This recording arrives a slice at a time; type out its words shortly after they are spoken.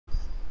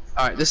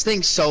Alright, this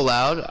thing's so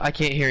loud, I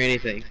can't hear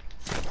anything.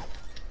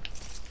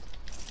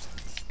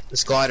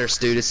 This glider,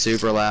 dude, is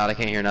super loud. I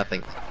can't hear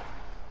nothing.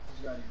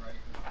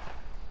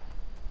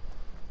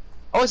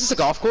 Oh, is this a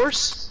golf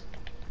course?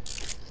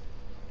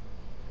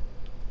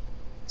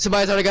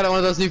 Somebody's already got one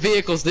of those new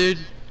vehicles, dude.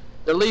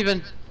 They're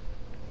leaving.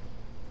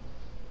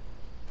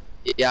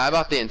 Yeah, I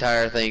bought the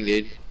entire thing,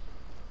 dude.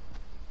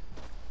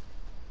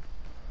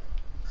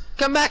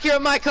 Come back here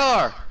in my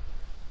car!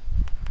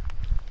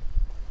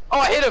 Oh,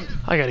 I hit him!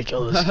 I gotta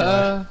kill this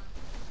guy.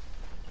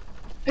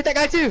 Hit that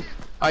guy too!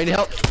 Oh, you need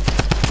help?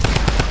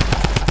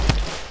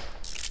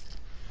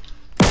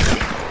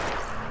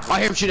 Oh, I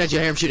hear him shooting at you,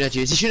 I hear him shooting at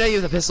you. Is he shooting at you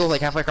with a pistol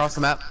like halfway across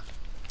the map?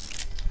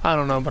 I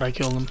don't know, but I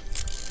killed him.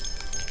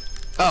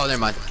 Oh, never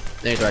mind.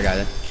 There's the right guy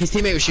then. His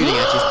teammate was shooting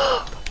at you.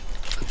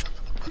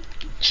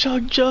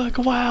 Chug Jug,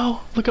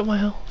 wow. Look at my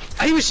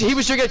health. He was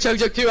drinking a Chug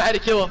Jug too, I had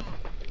to kill him.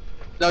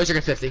 No, he's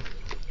drinking 50.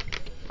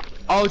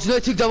 Oh, did they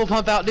took double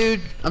pump out,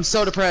 dude? I'm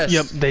so depressed.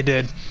 Yep, they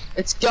did.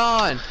 It's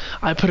gone.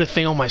 I put a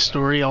thing on my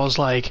story, I was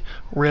like,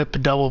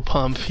 rip double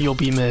pump, you'll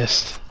be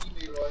missed.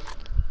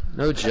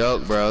 No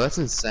joke, bro. That's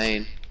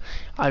insane.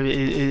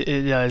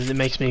 It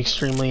makes me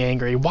extremely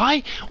angry.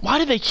 Why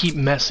do they keep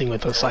messing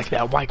with us like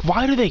that? Like,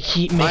 why do they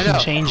keep making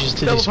changes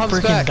to this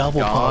freaking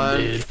double pump,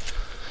 dude?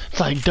 It's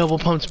like double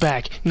pumps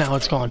back, now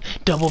it's gone.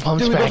 Double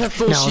pumps back,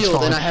 now it's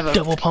gone.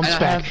 Double pumps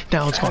back,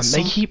 now it's gone.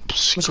 They keep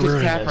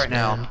screwing us, right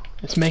now.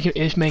 It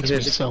makes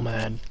me so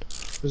mad.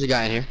 There's a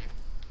guy in here.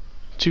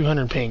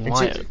 200 ping.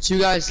 Why? Two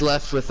guys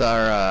left with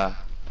our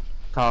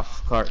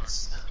cough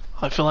carts.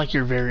 I feel like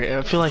you're very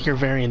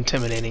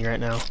intimidating right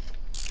now.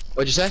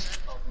 What'd you say?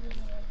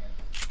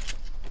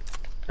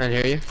 I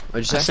didn't hear you.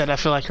 What'd you say? I said I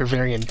feel like you're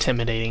very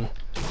intimidating.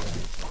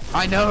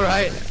 I know,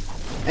 right?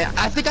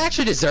 I think I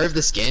actually deserve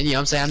the skin, you know what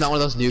I'm saying? I'm not one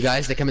of those new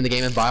guys that come in the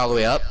game and buy all the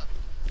way up.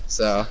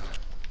 So.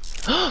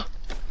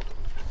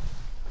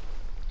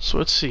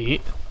 Switch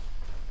seat.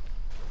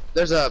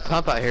 There's a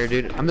pump out here,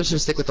 dude. I'm just gonna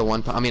stick with the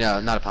one pump. I mean,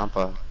 not a pump.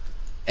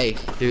 Hey,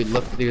 dude,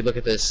 look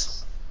at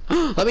this.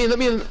 let me,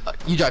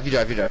 you drive.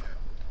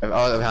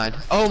 Oh, they're behind.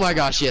 Oh my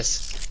gosh,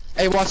 yes.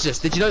 Hey, watch this.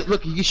 Did you know,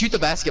 look, you can shoot the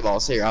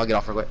basketballs. Here, I'll get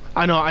off real quick.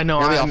 I know, I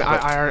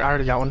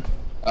already got one.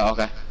 Oh,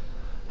 okay.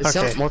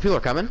 Okay. More people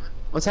are coming?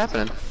 What's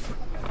happening?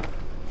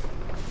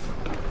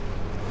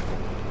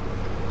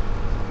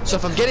 So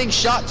if I'm getting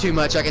shot too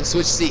much, I can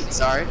switch seats,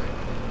 alright?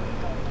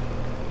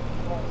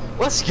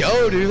 Let's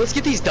go, dude. Let's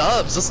get these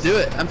dubs. Let's do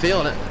it. I'm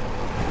feeling it.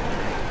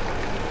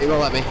 He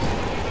won't let me.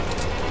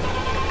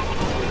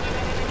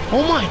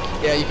 Oh my!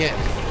 Yeah, you can't.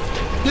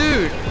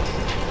 Dude!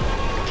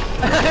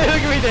 Look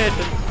at me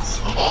dancing.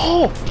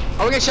 Oh!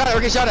 Oh, we're getting shot at.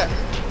 We're getting shot at.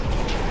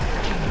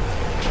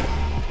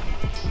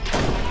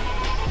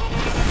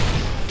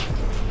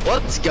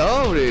 Let's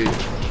go, dude.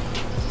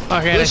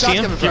 Okay, I see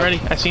him. You ready?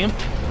 I see him.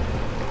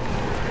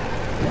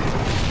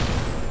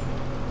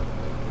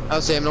 I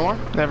don't see him no more.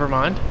 Never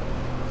mind.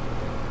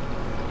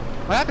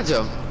 What happened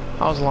to him?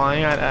 I was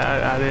lying.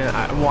 I didn't.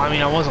 Well, I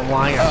mean, I wasn't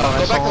lying.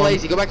 Go back to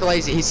Lazy. Go back to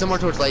Lazy. He's somewhere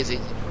towards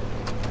Lazy.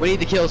 We need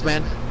the kills,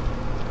 man.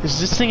 Does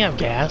this thing have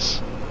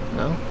gas?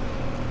 No.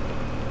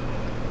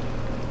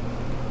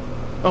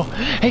 Oh,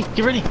 hey,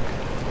 get ready.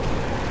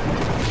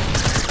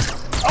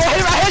 Oh,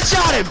 I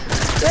headshot him!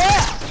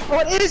 Yeah!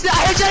 What is that?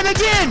 I headshot him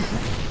again!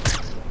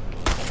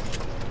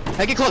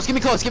 Hey, get close. Get me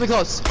close. Get me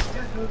close.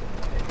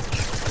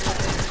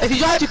 If you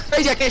drive too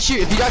crazy, I can't shoot.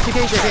 If you drive too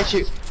crazy, I can't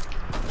shoot.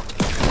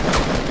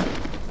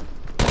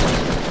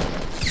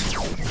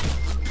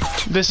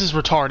 This is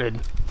retarded.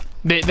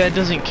 That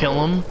doesn't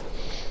kill him.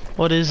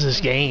 What is this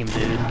game,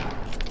 dude?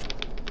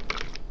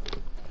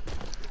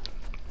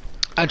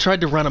 I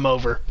tried to run him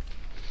over.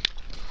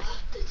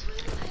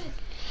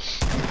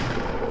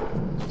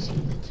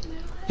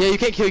 Yeah, you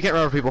can't kill, you can't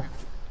run over people.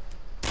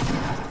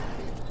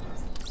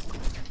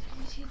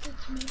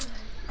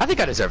 I think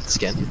I deserve the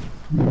skin.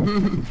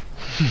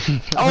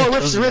 Oh,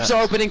 rifts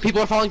are opening.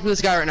 People are falling from the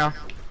sky right now.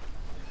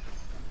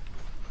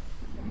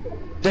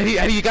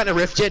 Have you gotten a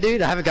rift yet,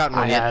 dude? I haven't gotten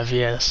one yet. I have,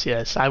 yes.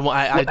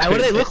 What do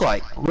they look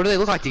like? What do they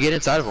look like to get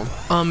inside of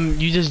them?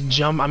 You just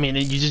jump. I mean,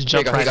 you just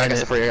jump right in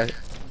it.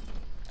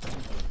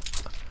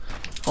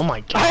 Oh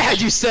my god! I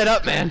had you set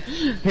up, man.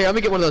 Here, let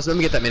me get one of those. Let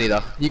me get that mini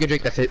though. You can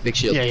drink that big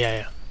shield.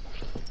 Yeah.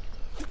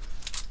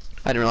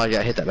 I didn't realize you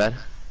got hit that bad.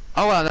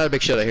 Oh wow, another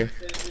big shield right here.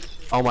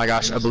 Oh my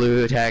gosh, a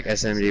blue attack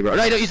SMG, bro.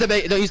 No, don't use that.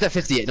 Don't use that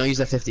 50 yet. Don't use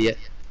that 50 yet.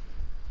 Here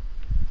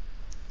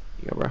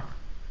you go, bro.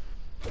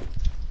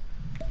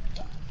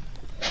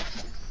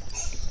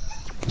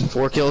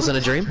 4 kills in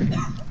a dream.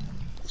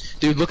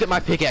 Dude, look at my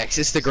pickaxe.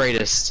 It's the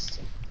greatest.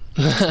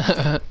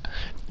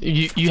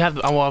 you have.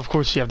 Well, of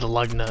course you have the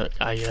lug nut,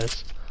 I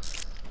guess.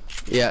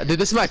 Yeah, dude,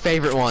 this is my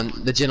favorite one.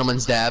 The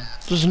gentleman's dab.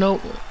 There's no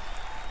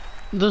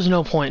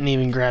point in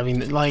even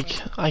grabbing.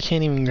 Like, I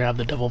can't even grab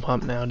the double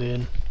pump now,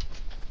 dude.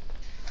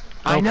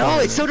 I know,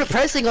 it's so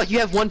depressing. Like, you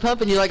have one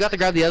pump and you like got to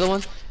grab the other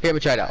one. Here, let me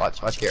try it out.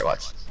 Watch, Garrett,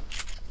 watch.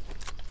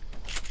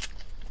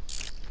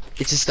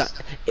 It's just not.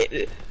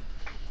 It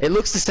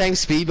looks the same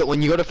speed, but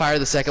when you go to fire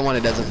the second one,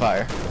 it doesn't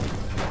fire.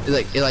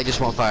 It just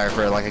won't fire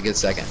for like a good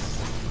second.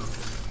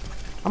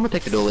 I'm gonna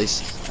take the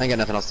dualies. I ain't got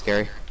nothing else to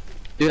carry.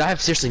 Dude, I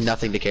have seriously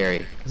nothing to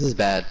carry. This is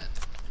bad.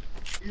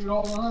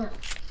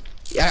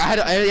 Yeah,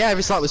 yeah,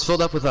 every slot was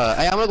filled up with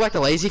hey, I'm gonna go back to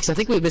lazy because I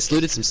think we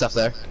mislooted some stuff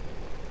there.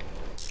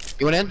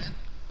 You went in?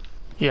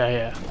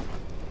 Yeah.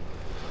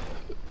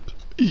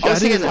 I was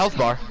thinking the health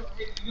bar.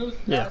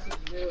 Yeah.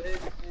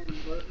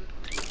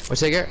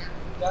 What's that, Garrett?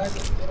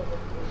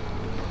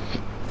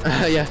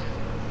 Yeah.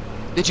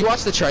 Did you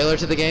watch the trailer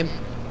to the game?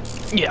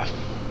 Yeah.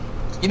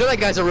 You know that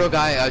guy's a real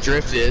guy,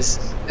 Drift is,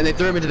 and they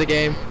threw him into the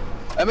game.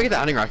 I'm gonna get the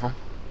hunting rifle.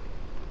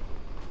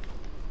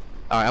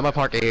 Alright, I'm gonna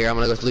park it here. I'm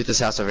gonna go loot this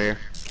house over here.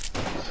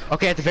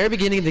 Okay, at the very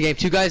beginning of the game,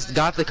 2 guys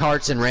got the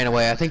carts and ran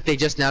away. I think they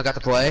just now got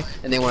to play,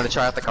 and they wanted to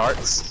try out the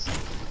carts.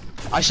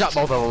 I shot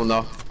both of them,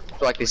 though.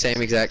 For like the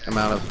same exact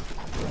amount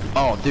of...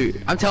 Oh,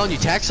 dude. I'm telling you,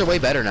 tacks are way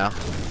better now.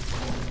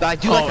 But I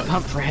do like the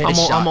pump for headed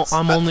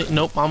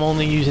I'm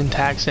only using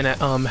tacks and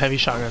heavy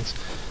shotguns.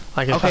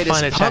 Like, if I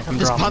find a tack, I'm dropping it.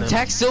 Does pump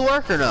tack still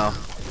work, or no?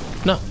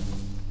 No.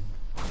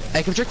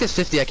 Hey, come drink this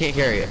 50. I can't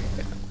carry it.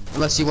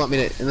 Unless you want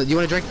me to... You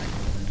want to drink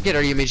it,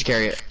 or you need to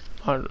carry it?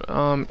 What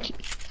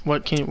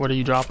are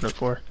you dropping it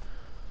for?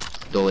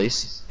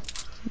 Dualies.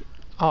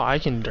 Oh, I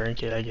can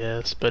drink it, I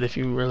guess. But if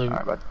you really...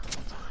 Alright, bud.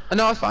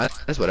 No, it's fine.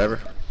 It's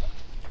whatever.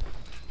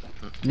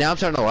 Now I'm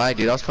starting to lag,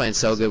 dude. I was playing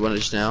so good when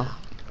just now.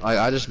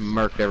 I just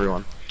murked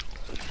everyone.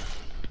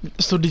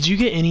 So did you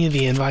get any of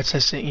the invites I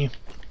sent you?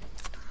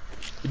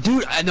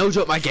 Dude, I no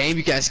joke, my game,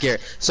 you guys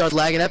scared. Started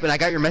lagging up and I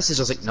got your message.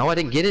 I was like, no, I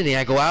didn't get any.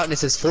 I go out and it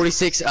says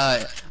 46,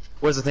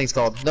 what is the thing's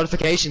called?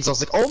 Notifications. I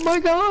was like, oh my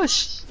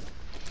gosh.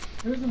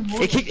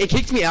 It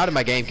kicked me out of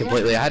my game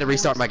completely. I had to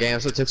restart my game,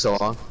 so it took so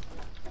long.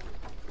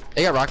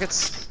 They got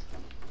rockets?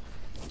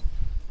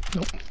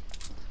 Nope.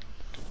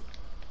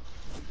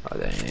 Oh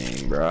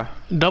dang, bro.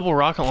 Double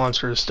rocket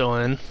launcher is still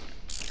in.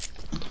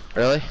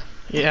 Really?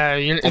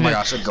 Yeah, oh my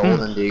gosh, a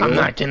golden deagle. I'm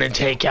not gonna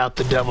take out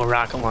the double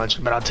rocket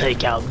launcher, but I'll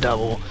take out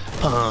double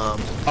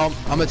pump. I'm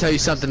gonna tell you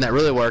something that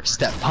really works.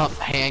 That pump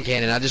hand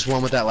cannon. I just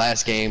won with that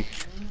last game.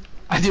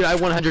 Dude, I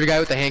 100 a guy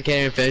with the hand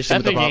cannon and finished him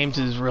with the pump. Epic Games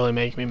is really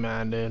making me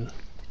mad, dude.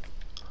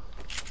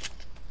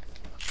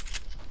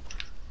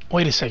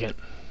 Wait a second.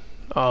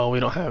 Oh, we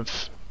don't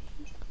have...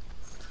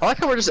 I like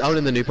how we're just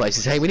owning the new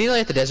places. Hey, we need to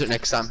lay at the desert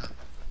next time.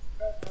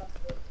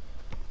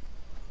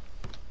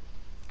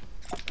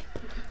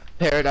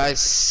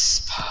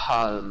 Paradise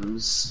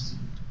Palms.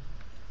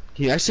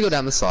 Can you actually go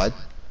down the slide?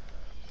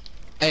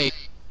 Hey,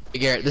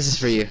 Garrett, this is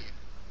for you.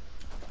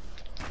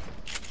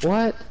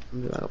 What?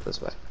 I'm going up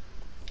this way.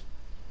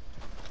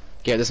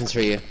 Garrett, this one's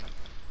for you.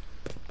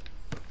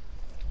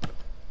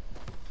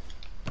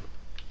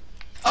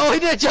 Oh, he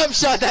did a jump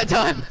shot that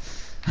time!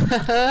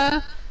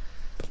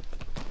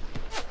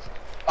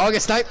 Oh, I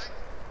get sniped.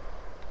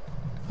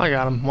 I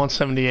got him,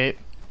 178.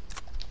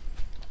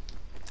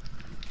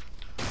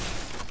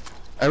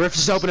 A rift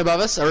just open above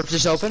us. A rift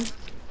just open.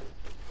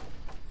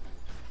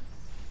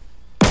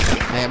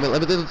 Hey, let me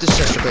look this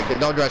chest real quick.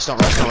 Don't rush,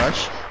 don't rush, don't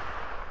rush.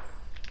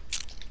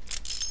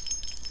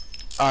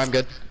 Alright, I'm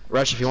good.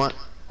 Rush if you want.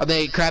 Are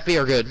they crappy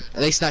or good?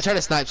 They try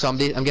to snipe, so I'm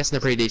guessing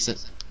they're pretty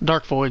decent.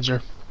 Dark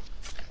Voyager.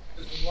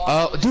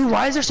 Oh, dude,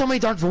 why is there so many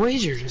Dark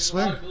Voyagers? I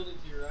swear.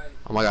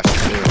 Oh my gosh.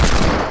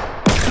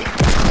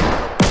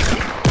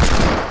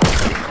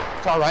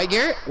 It's alright,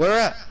 Garrett? Where we're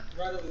at?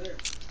 Right over there.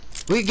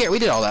 We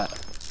did all that.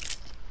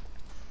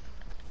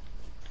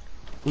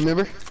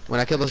 Remember when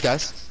I killed those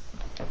guys?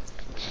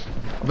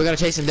 We're gonna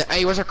chase him down.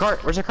 Hey, where's our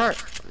cart? Where's our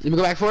cart? Let me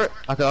go back for it.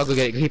 Okay, I'll go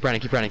get it. Keep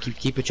running, keep running,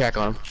 keep a track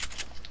on him.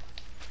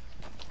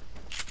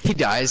 He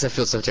dies. I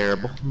feel so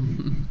terrible.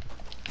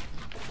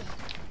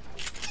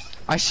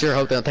 I sure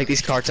hope they don't take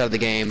these carts out of the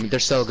game. They're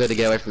so good to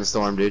get away from the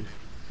storm, dude.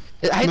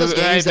 I hate those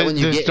games that when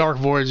you get... Dark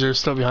Voyager is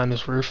still behind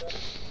this roof.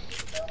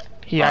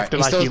 He acted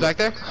like he was back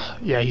there?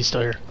 Yeah, he's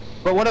still here.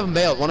 But one of them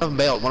bailed, one of them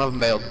bailed, one of them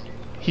bailed.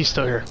 He's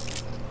still here.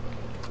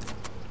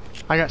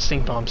 I got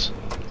stink bombs.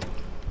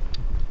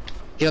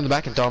 Get on the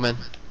back and throw them in.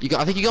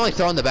 I think you can only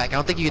throw in the back. I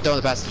don't think you can throw in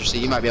the passenger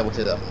seat. You might be able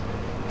to, though.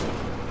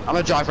 I'm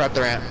gonna drive right up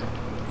the ramp.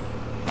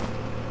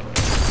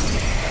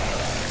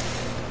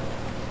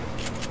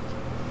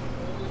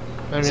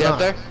 Maybe Is he not. up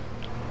there?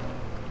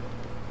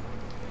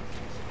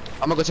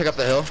 I'm gonna go check up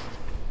the hill.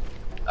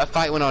 A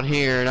fight went on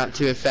here, not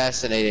too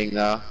fascinating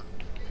though.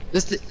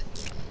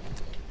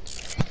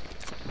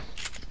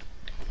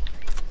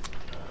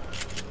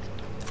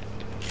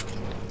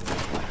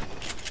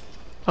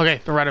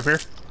 Okay, they're right up here.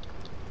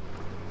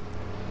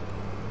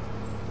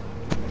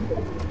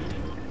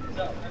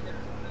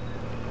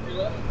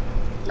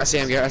 I see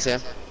him, Garrett, I see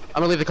him. I'm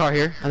gonna leave the car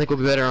here. I think we'll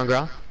be better on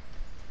ground.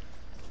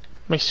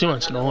 Makes too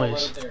much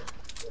noise.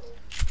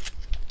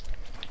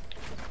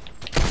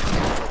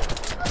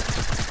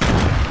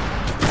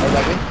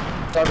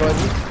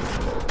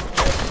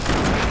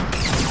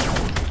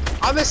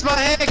 I missed my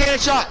hand cannon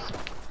shot!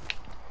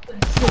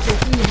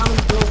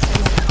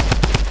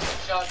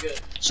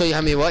 Show you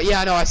how many what?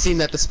 Yeah, I know, I seen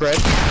that, the spread.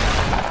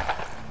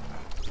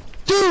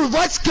 Dude,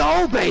 let's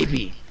go,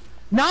 baby!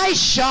 Nice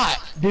shot!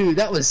 Dude,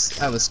 that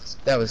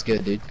was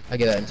good, dude. I'll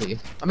get that into you.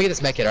 I'm gonna get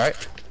this mech kit, alright?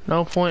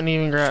 No point in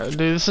even grab.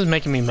 Dude, this is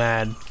making me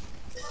mad.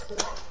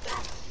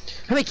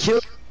 How many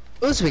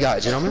kills we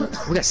got, gentlemen?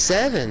 We got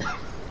 7.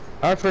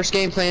 Our first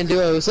game playing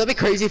duos. That'd be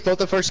crazy if both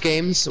the first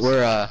games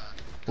were,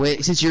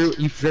 since your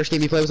first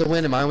game you played was a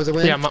win and mine was a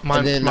win. Yeah, mine.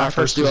 And then my our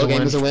first duo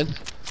game was a win.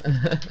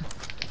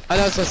 I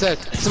know, that's what I said.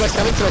 Somebody's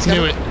coming. Somebody's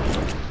coming. Knew it.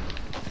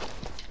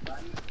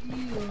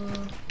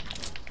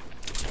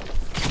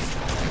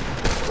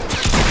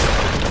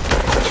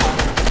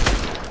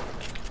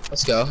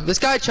 Let's go. This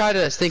guy tried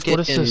to stink it. What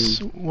is this?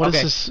 What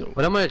is this?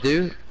 What I'm gonna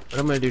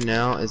do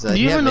now is do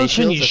you ever notice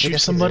when you shoot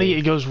somebody,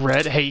 it goes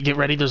red? Hey, get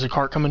ready. There's a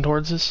cart coming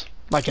towards us,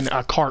 like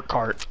a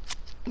cart,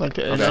 like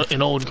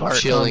an old cart.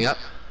 Shielding up.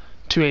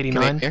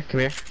 289. Come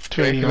here.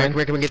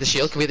 289. Can we get the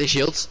shields? Can we get the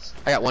shields?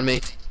 I got one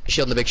mini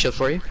shield and the big shield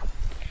for you.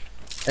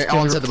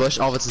 All inside the bush.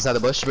 All of it's inside the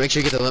bush. Make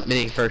sure you get the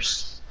mini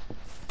first.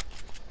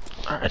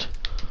 All right.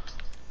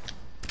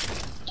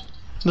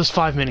 There's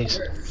 5 minis.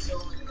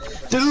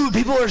 Dude,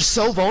 people are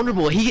so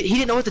vulnerable. He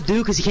didn't know what to do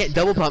because he can't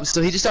double pump,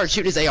 so he just started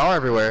shooting his AR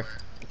everywhere.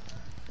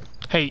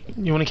 Hey,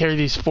 you want to carry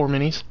these 4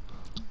 minis?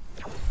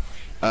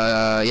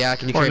 Yeah.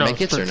 Can you carry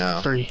medkits or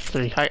no?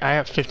 3. I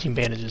have 15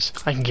 bandages.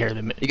 I can carry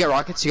them. You got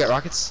rockets? You got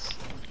rockets?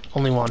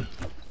 Only 1.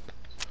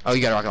 Oh,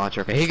 you got a rocket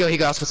launcher. Okay, here you go. He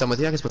got put some with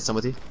you. I can put some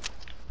with you.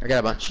 I got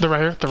a bunch. They're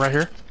right here. They're right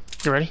here.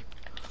 You ready?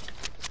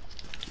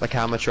 Like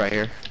how much right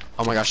here?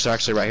 Oh my gosh, they're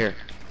actually right here.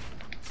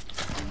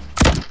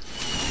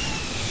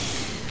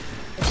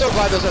 I'm so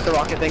glad those aren't the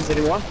rocket things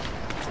anymore.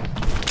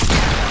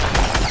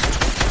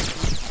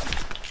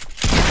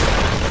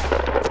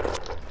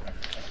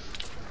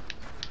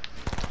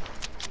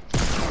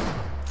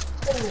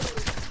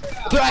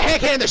 Dude, I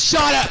handed the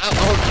shot out.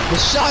 The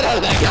shot out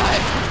of that guy.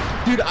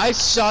 Dude, I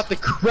shot the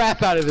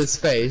crap out of his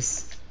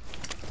face.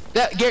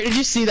 That Garrett, did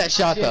you see that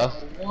shot though?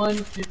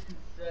 157.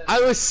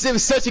 It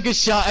was such a good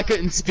shot. I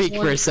couldn't speak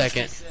for a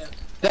second.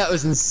 That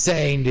was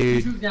insane,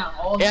 dude. Yeah,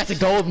 it's a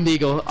golden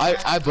eagle.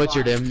 I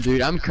butchered him,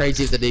 dude. I'm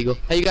crazy with the eagle.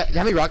 Hey, you got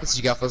how many rockets did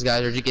you got for those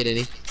guys, or did you get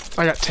any?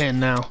 I got 10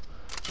 now.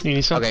 You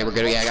need some? Okay, we're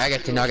good. Yeah, I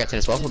got 10. Now I got 10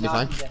 as well. We'll be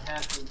fine.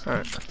 All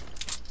right.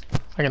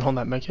 I can hold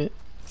that medkit.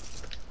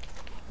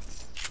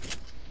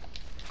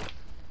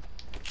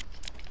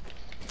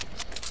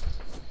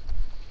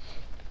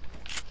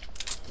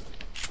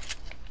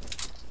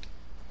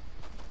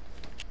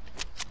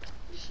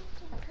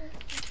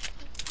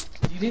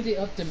 Do you need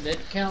to up the mid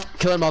count?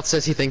 Killer Moth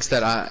says he thinks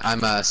that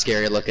I'm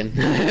scary looking.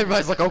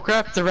 Everybody's like, oh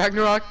crap, it's a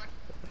Ragnarok.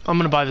 I'm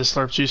gonna buy this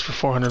slurp juice for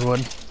 400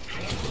 wood.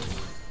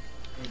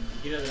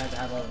 He doesn't have to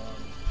have all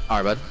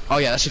Alright, bud. Oh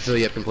yeah, that should fill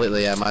you up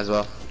completely. Yeah, might as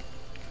well.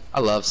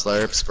 I love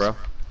slurps, bro.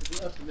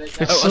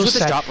 It's so let's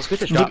sad. Let's get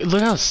this drop.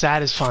 Look how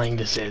satisfying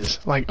this is.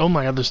 Like, oh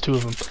my god, there's 2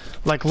 of them.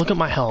 Like, look at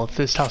my health.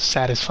 This is how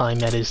satisfying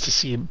that is to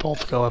see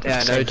both go up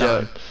at the same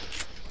time.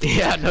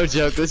 Yeah, no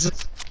joke. Let's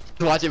just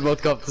watch it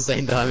both go up at the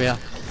same time, yeah.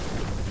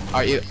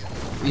 Alright, you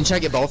can try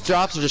to get both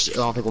drops, or just, I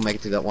don't think we'll make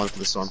it through that one if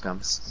the storm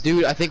comes.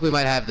 Dude, I think we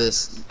might have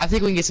this. I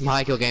think we can get some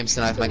high kill games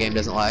tonight if my game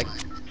doesn't lag.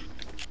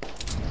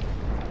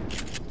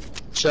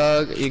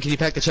 Chug, can you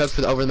pack the chug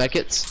for over the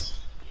medkits?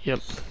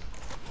 Yep.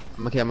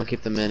 Okay, I'm gonna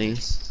keep the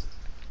minis.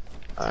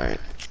 Alright.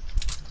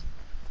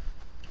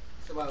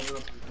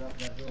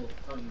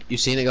 You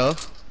seen it go?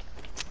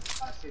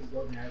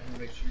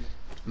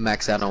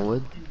 Max out on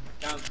wood.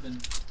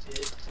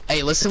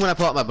 Hey, listen when I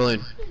pull out my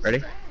balloon.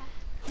 Ready?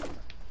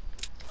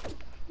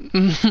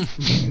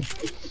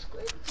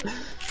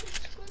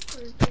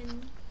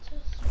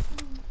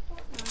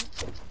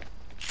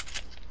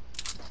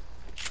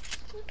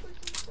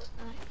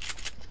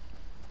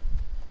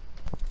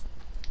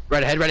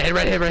 Right ahead, right ahead,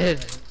 right ahead, right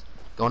ahead.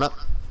 Going up.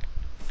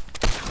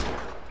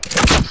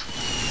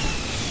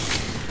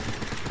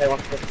 At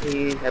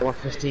 115, at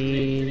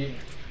 115.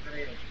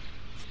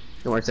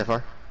 Don't worry, it's that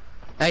far.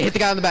 Hey, hit the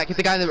guy on the back, hit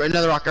the guy in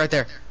another rock right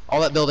there. All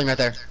that building right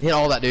there. Hit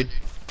all that, dude.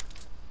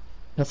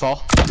 He'll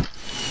fall.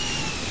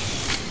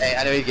 Hey,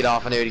 I knew he'd get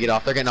off, I knew he'd get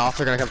off. They're getting off,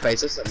 they're gonna come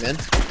face us. I'm in.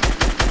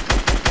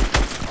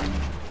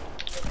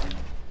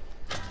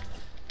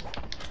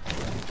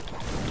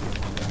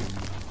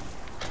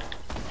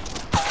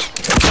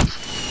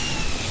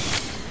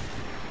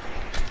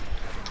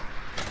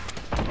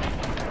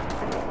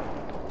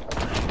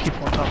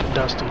 People on top of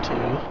Dusty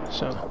too,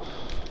 so.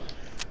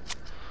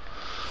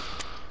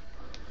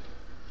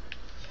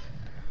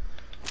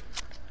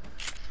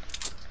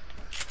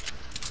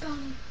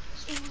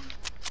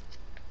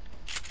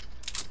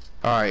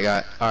 Alright,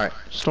 got it. Alright.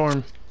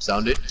 Storm.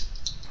 Sounded.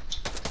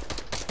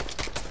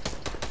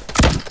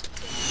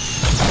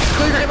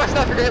 You're gonna hit my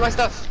stuff, you're gonna hit my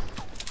stuff.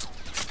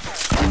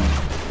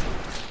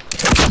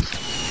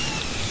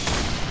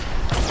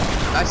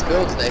 Nice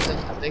builds, Nathan.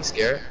 Thanks,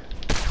 Garrett.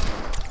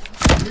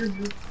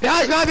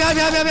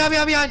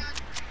 Behind!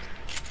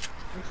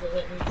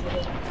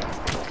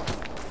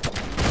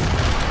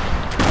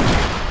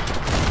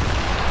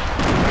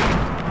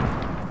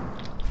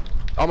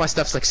 All my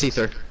stuff's like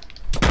see-through.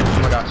 Oh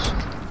my gosh.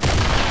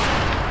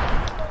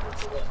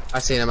 I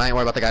seen him, I ain't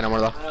worried about the guy no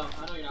more though. I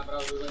know you're not, but I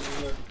was letting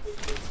you know.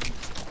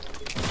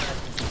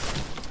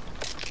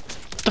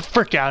 Get the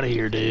frick out of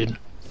here, dude.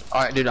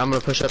 Alright, dude, I'm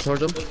gonna push up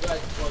towards him.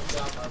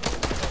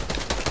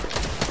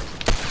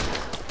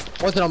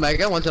 One's an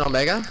Omega, one's an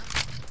Omega.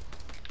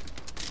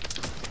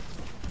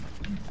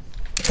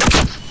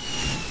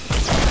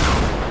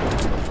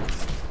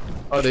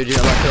 Oh, dude, you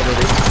got left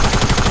over, dude.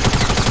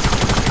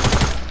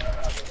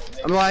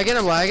 I'm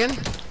lagging.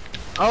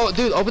 Oh,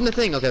 dude, open the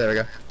thing. Okay, there we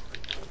go.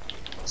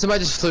 Somebody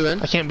just flew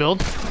in. I can't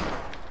build.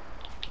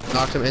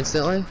 Knocked him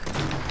instantly.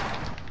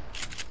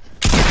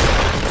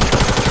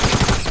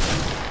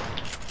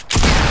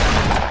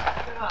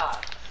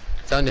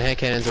 Telling you, hand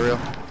cannons are real.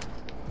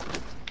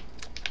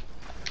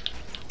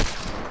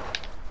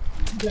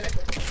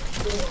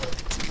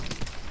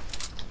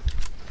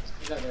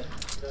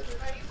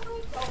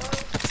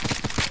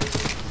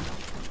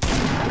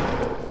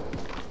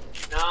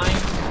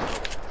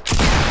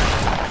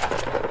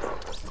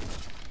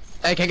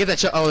 Hey, can I get that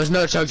chug? Oh, there's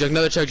another chug jug,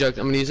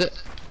 I'm gonna use it.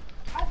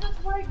 I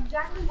just went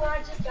exactly where I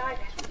just died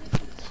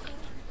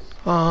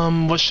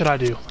What should I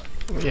do?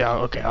 Yeah,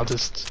 okay, I'll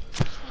just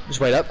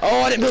wait up.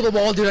 Oh, I didn't build a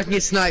wall, dude. I can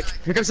get sniped.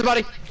 Here comes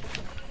somebody.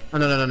 Oh,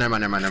 no, never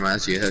mind.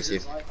 That's you.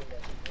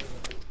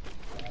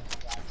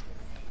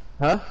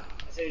 Huh? I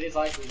said it is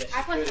likely that she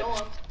I played could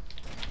solo.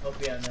 Oh,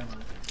 yeah, never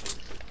mind.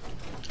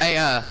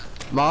 Hey,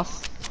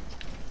 Moth.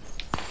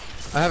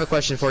 I have a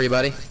question for you,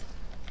 buddy.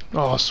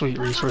 oh, sweet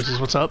resources.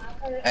 What's up?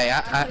 Hey,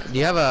 do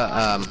you have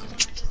a,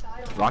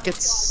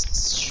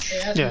 rockets?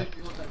 Yeah.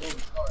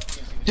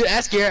 Dude,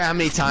 ask Garrett how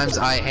many times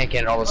I hand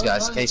canned all those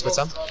guys. Can you split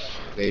some?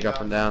 Okay, you drop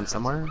them down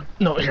somewhere.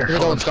 No, here. There's a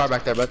golden star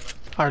back there, bud.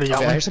 I already got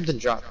Okay, I one. hear something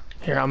drop.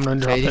 Here, I'm gonna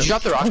drop Hey, did it. you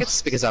drop the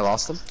rockets? Because I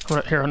lost them.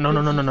 Here, no.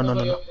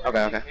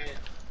 Okay.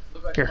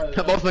 Here.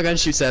 Both my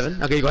guns shoot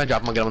 7. Okay, you go ahead and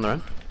drop them. I'll get them on the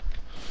run.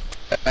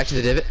 Back to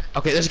the divot.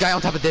 Okay, there's a guy on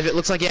top of divot.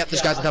 Looks like, yeah,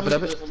 there's guys on top of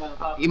divot.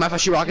 You mind if I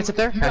shoot rockets up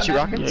there? Can I shoot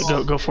rockets?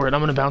 Yeah, go for it.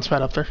 I'm gonna bounce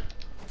pad up there.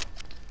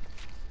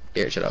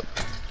 Here, shut up.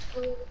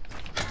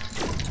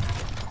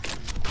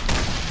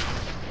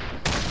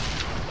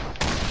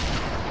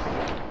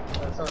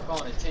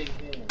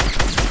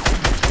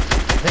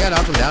 I think I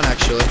knocked him down,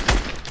 actually.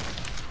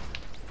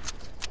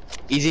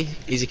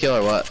 Easy kill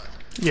or what?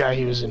 Yeah,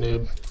 he was a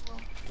noob.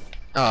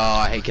 Oh,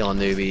 I hate killing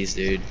newbies,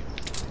 dude.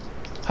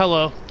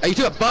 Hello. Hey, you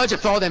took a bunch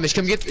of fall damage.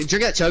 Come drink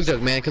that chug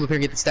jug, man. Come up here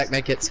and get the stack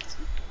med kits.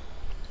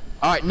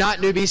 Alright, not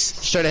newbies.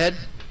 Straight ahead.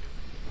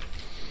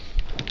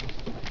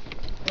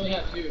 Only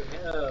have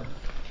to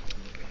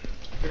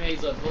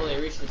grenades up. Will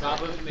they reach the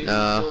top of it? Maybe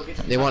we'll get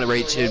to They the want it top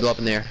ready to blow up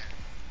in the air.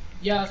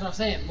 Yeah, that's what I'm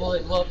saying. Will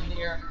it blow up in the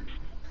air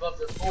above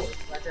their fort?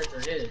 Right there at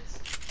their heads.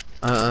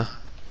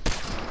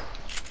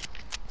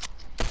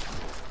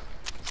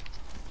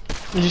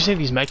 Did you say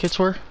these medkits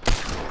were?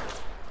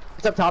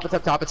 It's up top.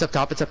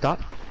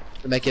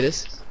 The med kit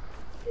is.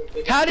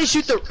 How did he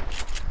shoot the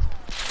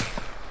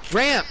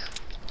ramp?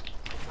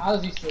 How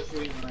is he still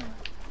shooting the ramp?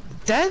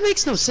 That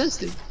makes no sense,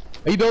 dude.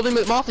 Are you building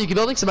with Moth? Are you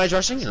building? Somebody's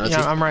rushing? No,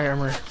 Yeah, I'm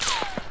right.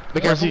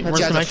 Be careful. Where's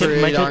That the guy's a medkit?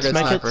 pretty darn good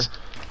Medkits? sniper.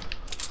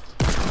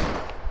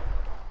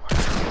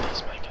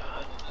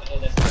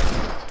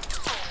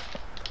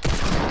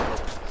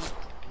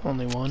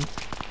 Only one.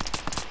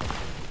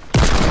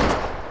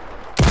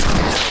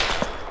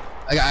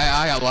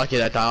 I got lucky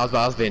that time.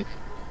 I was being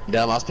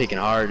dumb. I was peeking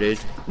hard, dude.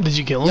 Did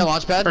you kill him? Yeah,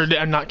 launch pad? Or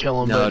not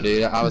kill him? No, but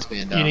dude. I was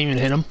being dumb. you didn't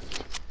even hit him.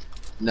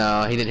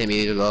 No, he didn't hit me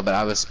either, though, but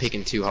I was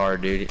peeking too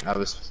hard, dude. I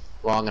was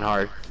long and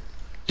hard.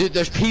 Dude,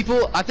 there's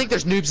people. I think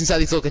there's noobs inside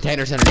these little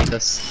containers underneath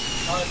us.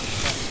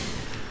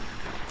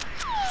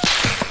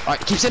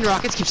 Alright, keep sending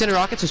rockets.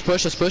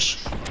 Let's push.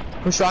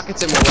 Push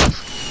rockets and we'll run.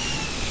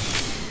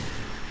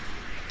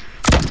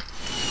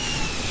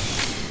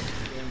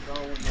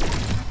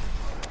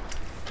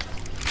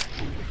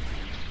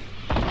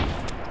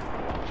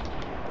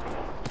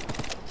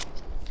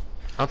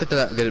 I don't think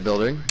they're that good at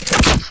building.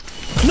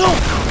 No!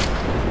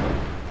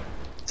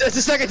 It's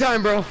the second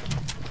time, bro.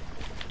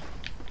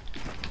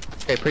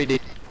 Okay, pretty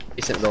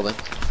decent building.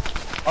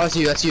 Oh,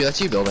 that's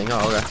you building.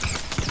 Oh, okay.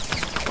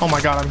 Oh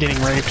my god, I'm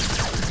getting raped.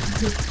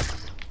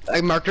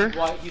 I marked her.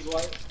 He's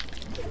white.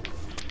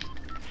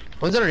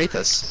 One's underneath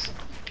us.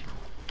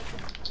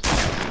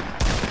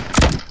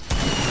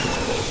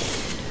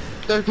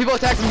 There are people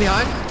attacking from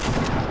behind.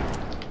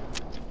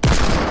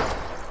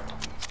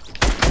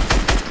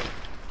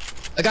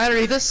 A guy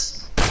underneath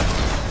us.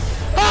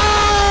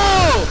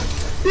 Oh!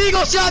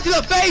 Eagle shot to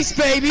the face,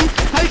 baby!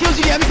 How many kills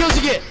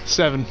you get?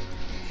 7.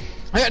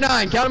 I got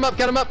 9. Count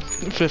them up.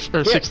 5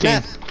 or Here, 16.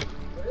 Beth.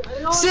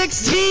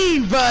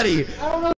 16, buddy!